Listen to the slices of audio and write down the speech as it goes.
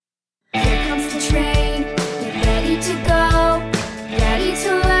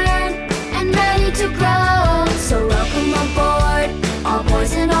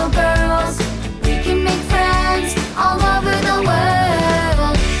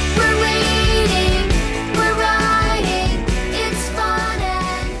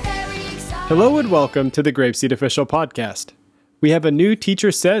Hello and welcome to the GrapeSEED Official Podcast. We have a new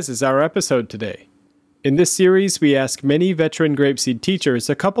Teacher Says as our episode today. In this series, we ask many veteran GrapeSEED teachers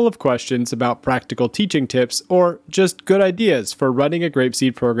a couple of questions about practical teaching tips or just good ideas for running a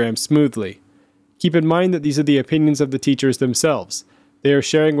GrapeSEED program smoothly. Keep in mind that these are the opinions of the teachers themselves. They are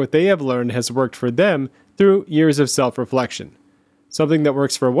sharing what they have learned has worked for them through years of self-reflection. Something that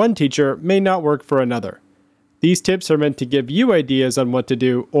works for one teacher may not work for another. These tips are meant to give you ideas on what to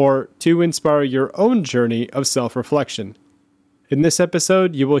do or to inspire your own journey of self-reflection. In this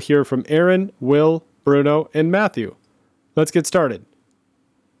episode, you will hear from Aaron, Will, Bruno, and Matthew. Let's get started.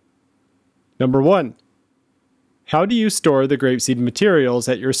 Number 1. How do you store the GrapeSEED materials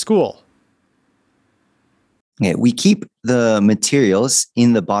at your school? Yeah, we keep the materials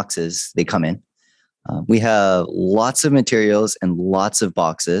in the boxes they come in. We have lots of materials and lots of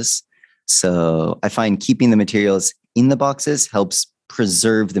boxes. So I find keeping the materials in the boxes helps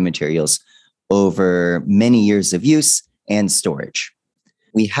preserve the materials over many years of use and storage.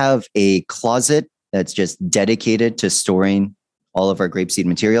 We have a closet that's just dedicated to storing all of our GrapeSEED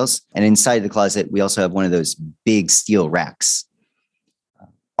materials. And inside the closet, we also have one of those big steel racks.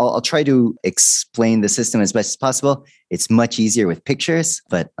 I'll try to explain the system as best as possible. It's much easier with pictures,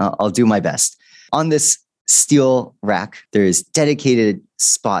 but I'll do my best. On this steel rack, there's dedicated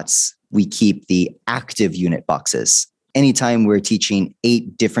spots we keep the active unit boxes. Anytime we're teaching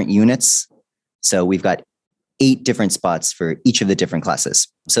 8 different units, so we've got 8 different spots for each of the different classes.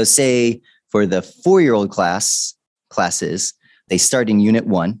 So say for the 4-year-old classes, they start in Unit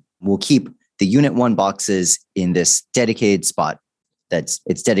 1. We'll keep the Unit 1 boxes in this dedicated spot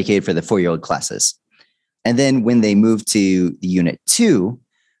it's dedicated for the 4-year-old classes. And then when they move to the Unit 2,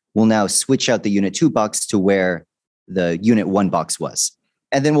 we'll now switch out the Unit 2 box to where the Unit 1 box was.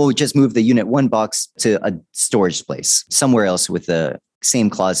 And then we'll just move the Unit 1 box to a storage place somewhere else with the same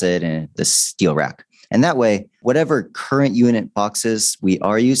closet and the steel rack. And that way, whatever current unit boxes we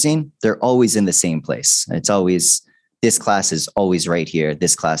are using, they're always in the same place. It's always, this class is always right here.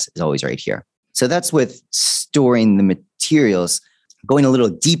 This class is always right here. So that's with storing the materials. Going a little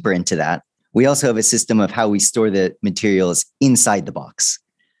deeper into that, we also have a system of how we store the materials inside the box.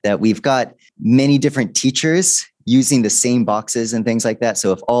 That we've got many different teachers using the same boxes and things like that.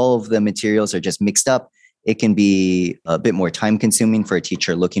 So if all of the materials are just mixed up, it can be a bit more time consuming for a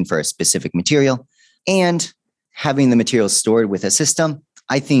teacher looking for a specific material. And having the materials stored with a system,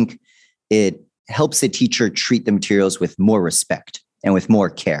 I think it helps a teacher treat the materials with more respect and with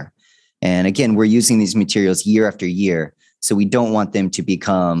more care. And again, we're using these materials year after year, so we don't want them to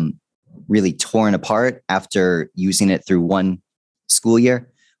become really torn apart after using it through one school year.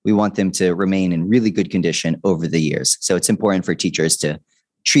 We want them to remain in really good condition over the years. So it's important for teachers to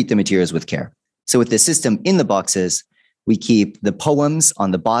treat the materials with care. So with the system in the boxes, we keep the poems on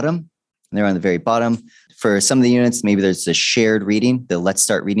the bottom, and they're on the very bottom. For some of the units, maybe there's the shared reading, the Let's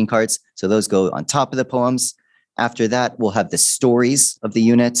Start reading cards. So those go on top of the poems. After that, we'll have the stories of the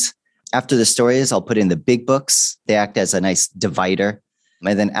units. After the stories, I'll put in the big books. They act as a nice divider.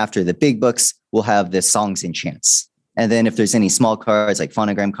 And then after the big books, we'll have the songs and chants. And then if there's any small cards like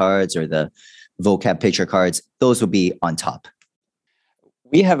phonogram cards or the vocab picture cards, those will be on top.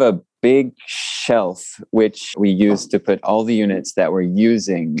 We have a big shelf, which we use to put all the units that we're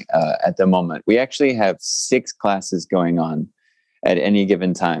using at the moment. We actually have 6 classes going on at any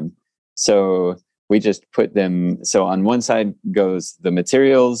given time. So we just put them. So on one side goes the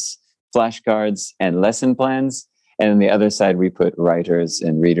materials, flashcards, and lesson plans. And on the other side, we put writers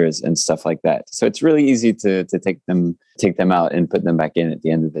and readers and stuff like that. So it's really easy to take them out and put them back in at the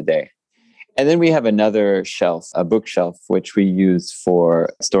end of the day. And then we have another shelf, a bookshelf, which we use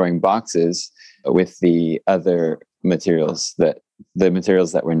for storing boxes with the other materials that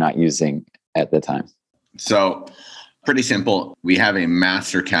we're not using at the time. So pretty simple. We have a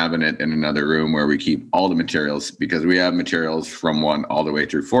master cabinet in another room where we keep all the materials because we have materials from 1 all the way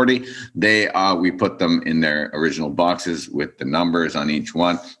through 40. We put them in their original boxes with the numbers on each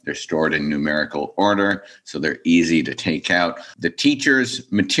one. They're stored in numerical order, so they're easy to take out. The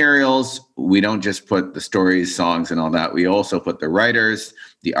teachers' materials, we don't just put the stories, songs, and all that. We also put the writers,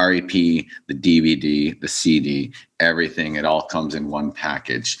 the REP, the DVD, the CD, everything. It all comes in one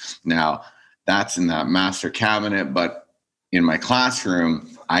package. Now, that's in that master cabinet, but in my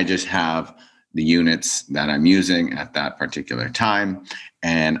classroom, I just have the units that I'm using at that particular time,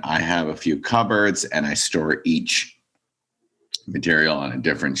 and I have a few cupboards, and I store each material on a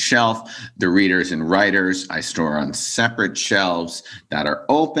different shelf. The readers and writers I store on separate shelves that are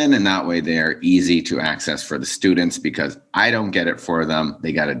open, and that way they are easy to access for the students because I don't get it for them.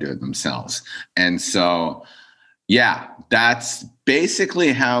 They got to do it themselves. And so Yeah, that's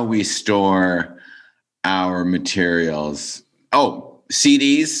basically how we store our materials. Oh,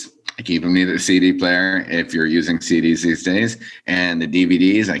 CDs. I keep them near the CD player if you're using CDs these days. And the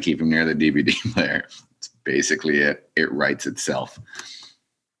DVDs, I keep them near the DVD player. It's basically it. It writes itself.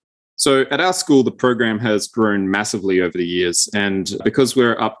 So at our school, the program has grown massively over the years. And because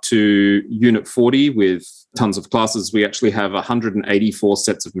we're up to Unit 40 with tons of classes, we actually have 184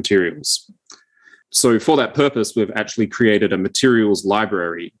 sets of materials. So for that purpose, we've actually created a materials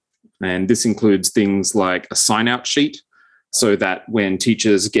library. And this includes things like a sign-out sheet, so that when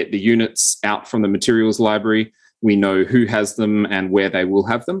teachers get the units out from the materials library, we know who has them and where they will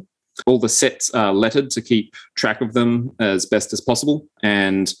have them. All the sets are lettered to keep track of them as best as possible.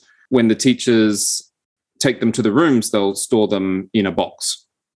 And when the teachers take them to the rooms, they'll store them in a box.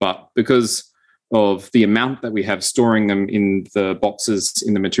 But because of the amount that we have, storing them in the boxes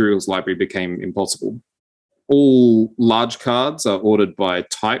in the materials library became impossible. All large cards are ordered by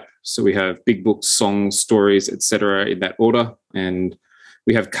type. So we have big books, songs, stories, etc. in that order. And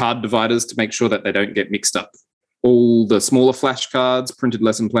we have card dividers to make sure that they don't get mixed up. All the smaller flashcards, printed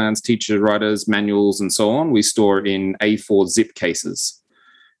lesson plans, teacher writers, manuals, and so on, we store in A4 zip cases.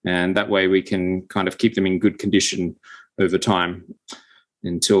 And that way we can kind of keep them in good condition over time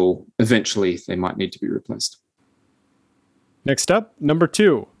until eventually they might need to be replaced. Next up, number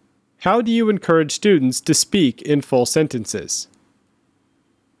 2. How do you encourage students to speak in full sentences?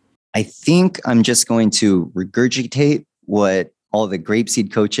 I think I'm just going to regurgitate what all the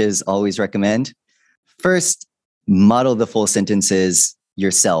GrapeSEED coaches always recommend. First, model the full sentences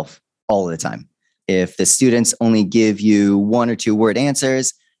yourself all the time. If the students only give you 1 or 2 word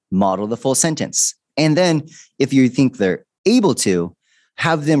answers, model the full sentence. And then if you think they're able to,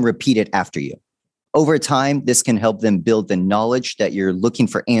 have them repeat it after you. Over time, this can help them build the knowledge that you're looking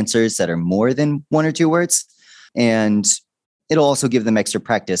for answers that are more than 1 or 2 words. And it'll also give them extra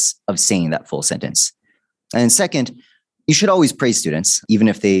practice of saying that full sentence. And second, you should always praise students, even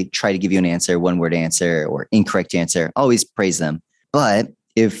if they try to give you an answer, 1 word answer or incorrect answer, always praise them. But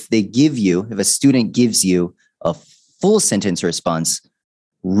if a student gives you a full sentence response,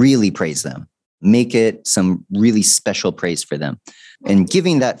 really praise them. Make it some really special praise for them. And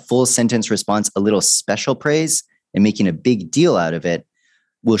giving that full sentence response a little special praise and making a big deal out of it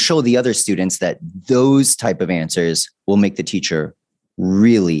will show the other students that those type of answers will make the teacher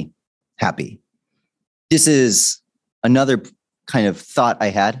really happy. This is another kind of thought I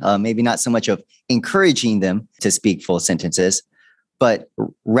had, maybe not so much of encouraging them to speak full sentences, but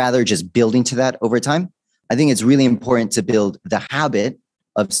rather just building to that over time. I think it's really important to build the habit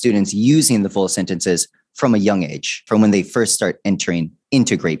of students using the full sentences from a young age, from when they first start entering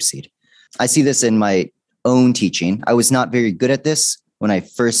into GrapeSEED. I see this in my own teaching. I was not very good at this when I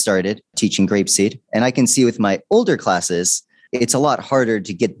first started teaching GrapeSEED, and I can see with my older classes, it's a lot harder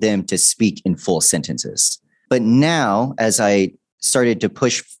to get them to speak in full sentences. But now, as I started to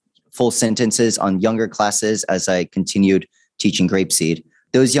push full sentences on younger classes, as I continued teaching GrapeSEED,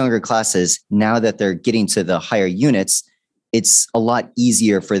 those younger classes, now that they're getting to the higher units, it's a lot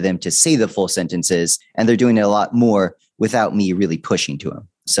easier for them to say the full sentences, and they're doing it a lot more without me really pushing to them.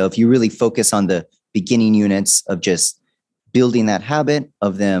 So if you really focus on the beginning units of just building that habit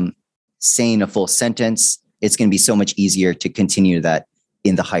of them saying a full sentence, it's going to be so much easier to continue that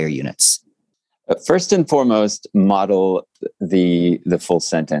in the higher units. First and foremost, model the full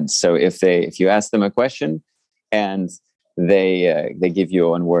sentence. So if you ask them a question and they give you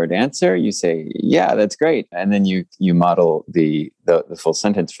a 1 word answer, you say, yeah, that's great. And then you model the full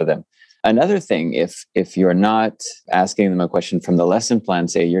sentence for them. Another thing, if you're not asking them a question from the lesson plan,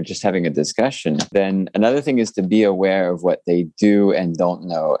 say you're just having a discussion, then another thing is to be aware of what they do and don't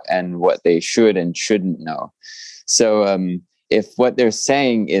know and what they should and shouldn't know. So if what they're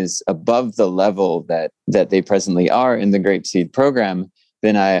saying is above the level that they presently are in the GrapeSEED program,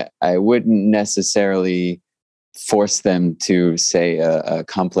 then I wouldn't necessarily force them to say a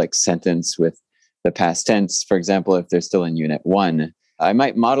complex sentence with the past tense. For example, if they're still in Unit 1, I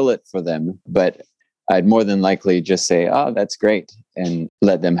might model it for them, but I'd more than likely just say, oh, that's great, and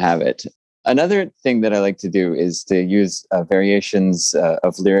let them have it. Another thing that I like to do is to use variations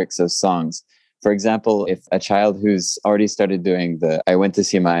of lyrics of songs. For example, if a child who's already started doing the I went to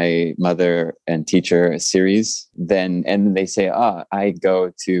see my mother and teacher series, and they say, oh, I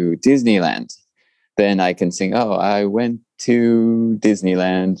go to Disneyland, then I can sing, oh, I went to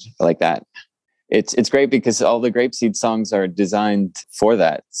Disneyland, like that. It's great because all the GrapeSEED songs are designed for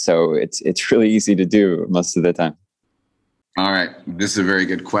that. So it's really easy to do most of the time. All right. This is a very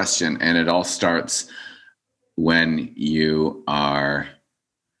good question. And it all starts when you are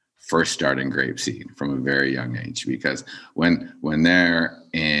first starting GrapeSEED from a very young age, because when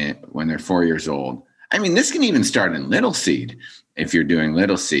they're 4 years old, I mean, this can even start in Little Seed if you're doing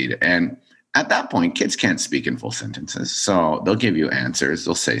Little Seed. And at that point, kids can't speak in full sentences. So they'll give you answers,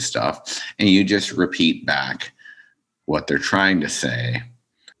 they'll say stuff, and you just repeat back what they're trying to say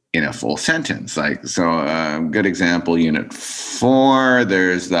in a full sentence. Like, so good example, Unit 4,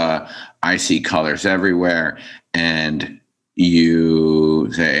 there's the I see colors everywhere. And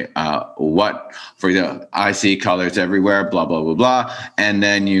you say, what for the I see colors everywhere, blah, blah, blah, blah. And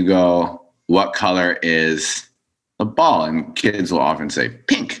then you go, what color is the ball? And kids will often say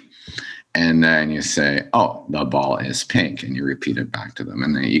pink. And then you say, oh, the ball is pink. And you repeat it back to them.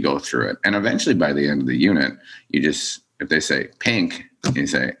 And then you go through it. And eventually by the end of the unit, you just, if they say pink, you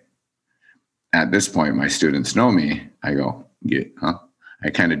say, at this point, my students know me. I go, yeah, huh? I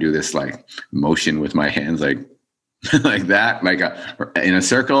kind of do this like motion with my hands, like, like that, like in a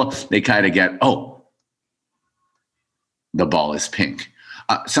circle. They kind of get, oh, the ball is pink.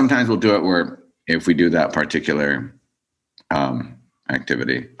 Sometimes we'll do it where if we do that particular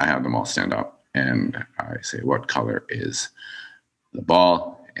activity, I have them all stand up and I say, what color is the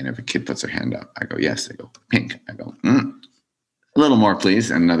ball? And if a kid puts their hand up, I go, yes. They go, pink. I go, a little more,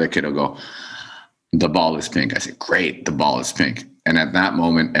 please. And another kid will go, the ball is pink. I say, great, the ball is pink. And at that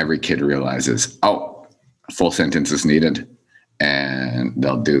moment, every kid realizes, oh, a full sentence is needed. And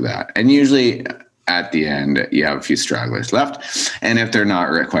they'll do that. And usually at the end, you have a few stragglers left. And if they're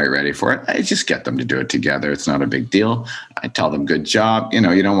not quite ready for it, I just get them to do it together. It's not a big deal. I tell them, good job. You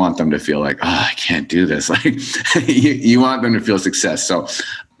know, you don't want them to feel like, oh, I can't do this. Like you want them to feel success. So,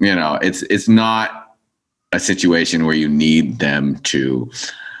 you know, it's not a situation where you need them to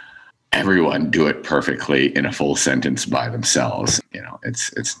everyone do it perfectly in a full sentence by themselves. You know,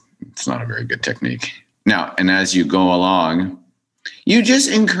 it's not a very good technique. Now, and as you go along, you just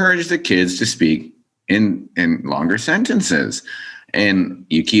encourage the kids to speak in longer sentences, and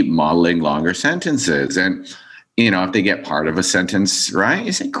you keep modeling longer sentences. And, you know, if they get part of a sentence right,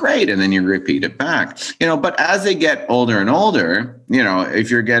 you say, great. And then you repeat it back, you know, but as they get older and older, you know, if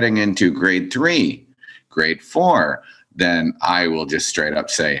you're getting into grade 3, grade 4, then I will just straight up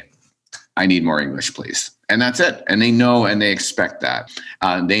say, I need more English, please. And that's it. And they know, and they expect that.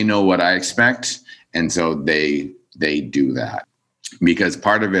 They know what I expect. And so they do that, because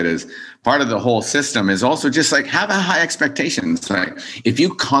part of the whole system is also just like have a high expectations. Like if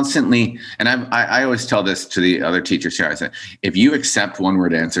you constantly, and I always tell this to the other teachers here, I say, if you accept one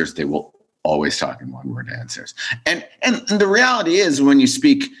word answers, they will always talk in one word answers. And the reality is when you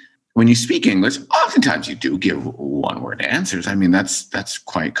speak English, oftentimes you do give one word answers. I mean, that's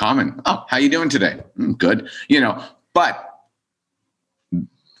quite common. Oh, how you doing today? Good. You know, but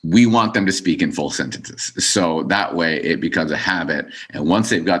we want them to speak in full sentences. So that way it becomes a habit. And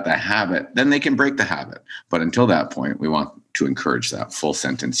once they've got that habit, then they can break the habit. But until that point, we want to encourage that full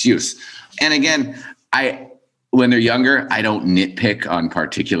sentence use. And again, when they're younger, I don't nitpick on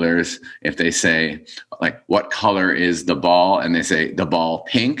particulars. If they say, like, what color is the ball? And they say, the ball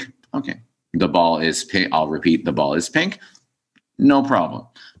pink. Okay, the ball is pink. I'll repeat, the ball is pink. No problem.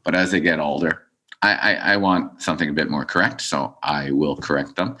 But as they get older, I want something a bit more correct, so I will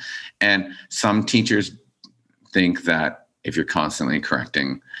correct them. And some teachers think that if you're constantly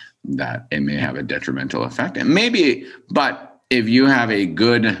correcting, that it may have a detrimental effect. And maybe, but if you have a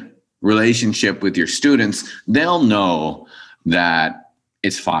good relationship with your students, they'll know that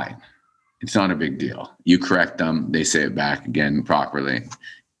it's fine. It's not a big deal. You correct them, they say it back again properly,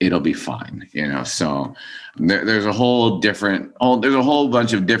 it'll be fine, you know. So there's a whole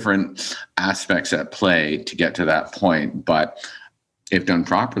bunch of different aspects at play to get to that point. But if done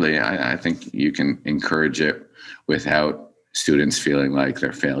properly, I think you can encourage it without students feeling like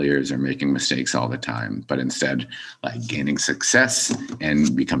they're failures or making mistakes all the time, but instead like gaining success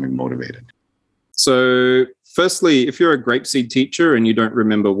and becoming motivated. So firstly, if you're a GrapeSEED teacher and you don't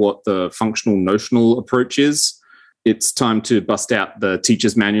remember what the functional notional approach is, it's time to bust out the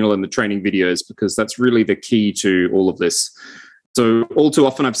teacher's manual and the training videos, because that's really the key to all of this. So all too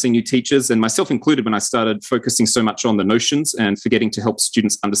often I've seen new teachers, and myself included, when I started focusing so much on the notions and forgetting to help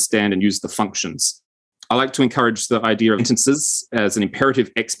students understand and use the functions. I like to encourage the idea of sentences as an imperative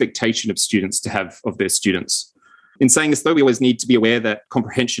expectation of students to have of their students. In saying this, though, we always need to be aware that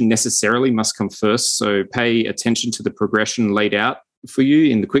comprehension necessarily must come first. So pay attention to the progression laid out for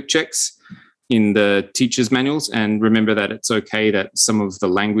you in the quick checks, in the teacher's manuals, and remember that it's okay that some of the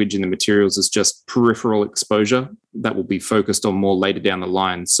language in the materials is just peripheral exposure that will be focused on more later down the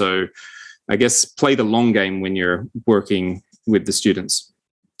line. So I guess play the long game when you're working with the students.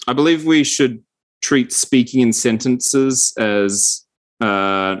 I believe we should treat speaking in sentences as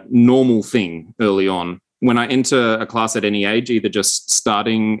a normal thing early on. When I enter a class at any age, either just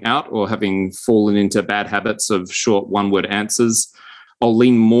starting out or having fallen into bad habits of short one-word answers, I'll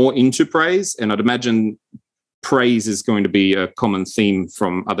lean more into praise. And I'd imagine praise is going to be a common theme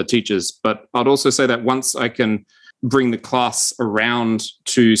from other teachers. But I'd also say that once I can bring the class around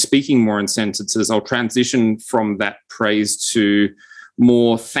to speaking more in sentences, I'll transition from that praise to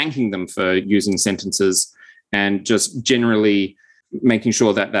more thanking them for using sentences and just generally making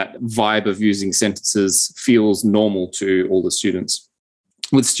sure that that vibe of using sentences feels normal to all the students.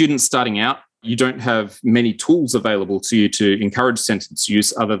 With students starting out, you don't have many tools available to you to encourage sentence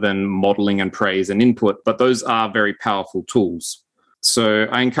use other than modeling and praise and input, but those are very powerful tools. So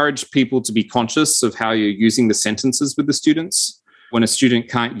I encourage people to be conscious of how you're using the sentences with the students. When a student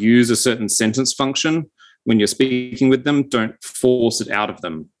can't use a certain sentence function, when you're speaking with them, don't force it out of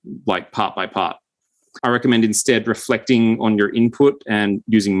them, like part by part. I recommend instead reflecting on your input and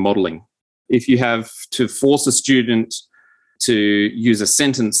using modeling. If you have to force a student to use a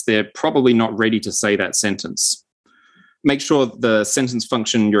sentence, they're probably not ready to say that sentence. Make sure the sentence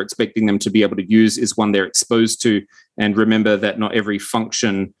function you're expecting them to be able to use is one they're exposed to, and remember that not every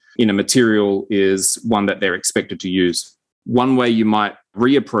function in a material is one that they're expected to use. One way you might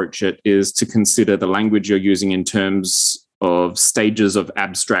reapproach it is to consider the language you're using in terms of stages of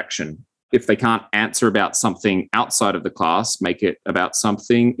abstraction. If they can't answer about something outside of the class, make it about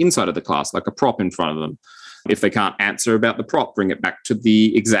something inside of the class, like a prop in front of them. If they can't answer about the prop, bring it back to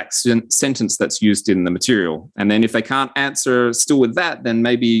the exact sentence that's used in the material. And then if they can't answer still with that, then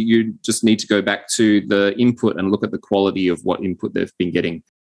maybe you just need to go back to the input and look at the quality of what input they've been getting.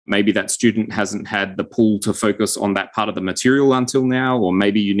 Maybe that student hasn't had the pull to focus on that part of the material until now, or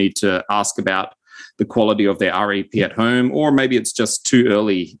maybe you need to ask about the quality of their REP at home, or maybe it's just too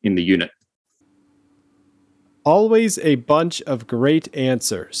early in the unit. Always a bunch of great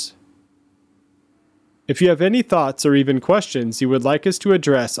answers. If you have any thoughts or even questions you would like us to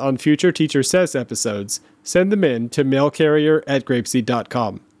address on future Teacher Says episodes, send them in to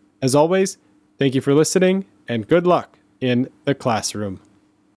mailcarrier@grapeseed.com. As always, thank you for listening and good luck in the classroom.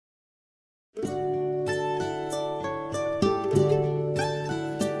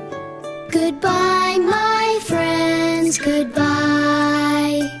 Goodbye, my friends,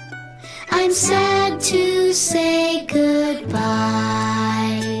 goodbye. I'm sad to say goodbye.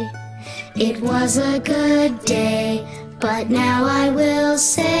 It was a good day, but now I will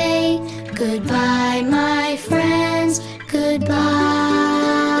say goodbye, my friends, goodbye.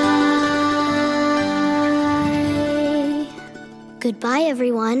 Goodbye,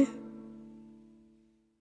 everyone.